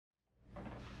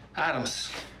Adams.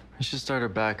 We should start her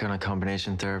back on a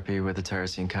combination therapy with a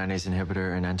tyrosine kinase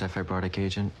inhibitor and antifibrotic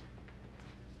agent.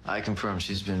 I confirm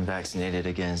she's been vaccinated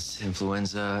against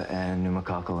influenza and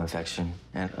pneumococcal infection,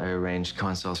 and I arranged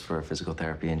consults for physical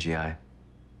therapy and GI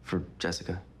for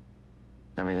Jessica.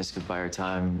 I mean, this could buy her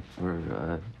time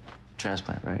for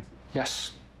transplant, right?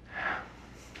 Yes.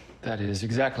 That is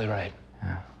exactly right.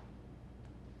 Yeah.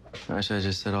 I wish I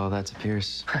just said all that to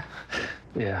Pierce.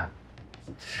 Yeah.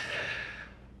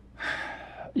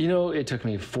 You know, it took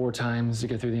me 4 times to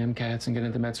get through the MCATs and get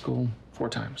into med school. 4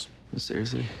 times.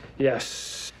 Seriously?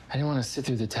 Yes. I didn't want to sit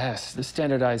through the tests. The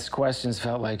standardized questions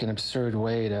felt like an absurd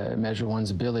way to measure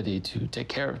one's ability to take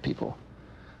care of people.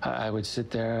 I would sit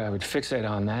there, I would fixate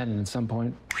on that, and at some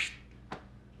point,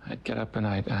 I'd get up and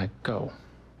I'd go.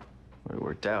 Well, it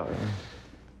worked out, huh?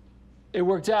 It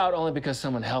worked out only because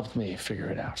someone helped me figure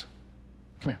it out.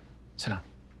 Come here, sit down.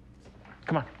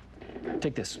 Come on,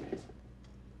 take this.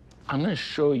 I'm going to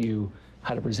show you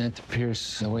how to present to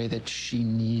Pierce in the way that she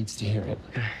needs to hear it.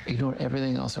 Ignore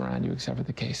everything else around you except for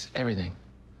the case. Everything.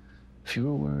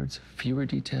 Fewer words, fewer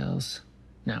details.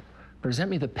 Now, present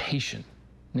me the patient,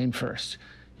 name first.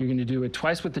 You're going to do it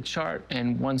twice with the chart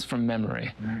and once from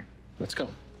memory. All right. Let's go.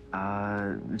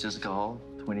 Jessica Hall,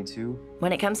 22.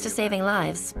 When it comes to saving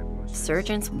lives,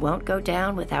 surgeons won't go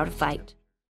down without a fight.